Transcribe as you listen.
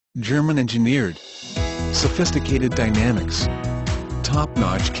German-engineered. Sophisticated dynamics.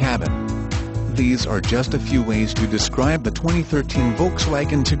 Top-notch cabin. These are just a few ways to describe the 2013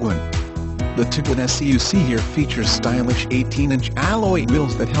 Volkswagen Tiguan. The Tiguan SE you see here features stylish 18-inch alloy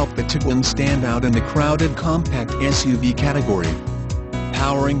wheels that help the Tiguan stand out in the crowded compact SUV category.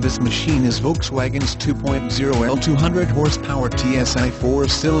 Powering this machine is Volkswagen's 2.0L 200 horsepower TSI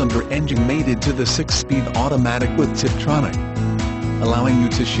 4-cylinder engine mated to the 6-speed automatic with Tiptronic. Allowing you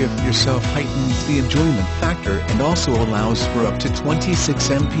to shift yourself heightens the enjoyment factor and also allows for up to 26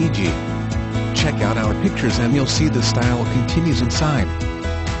 mpg. Check out our pictures and you'll see the style continues inside.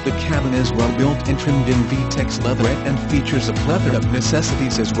 The cabin is well built and trimmed in V-Tex leatherette and features a plethora of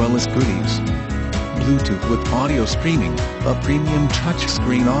necessities as well as goodies. Bluetooth with audio streaming, a premium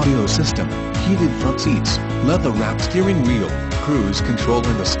touchscreen audio system, heated front seats, leather-wrapped steering wheel, cruise control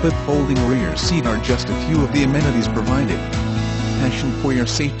and a split folding rear seat are just a few of the amenities provided. Passion for your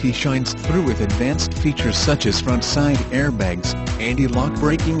safety shines through with advanced features such as front-side airbags, anti-lock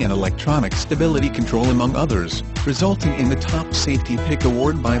braking and electronic stability control among others, resulting in the Top Safety Pick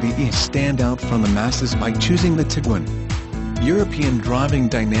award by the IIHS. Stand out from the masses by choosing the Tiguan. European driving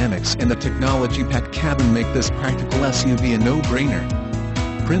dynamics and the technology-packed cabin make this practical SUV a no-brainer.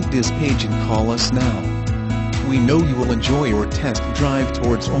 Print this page and call us now. We know you will enjoy your test drive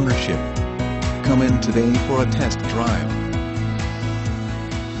towards ownership. Come in today for a test drive.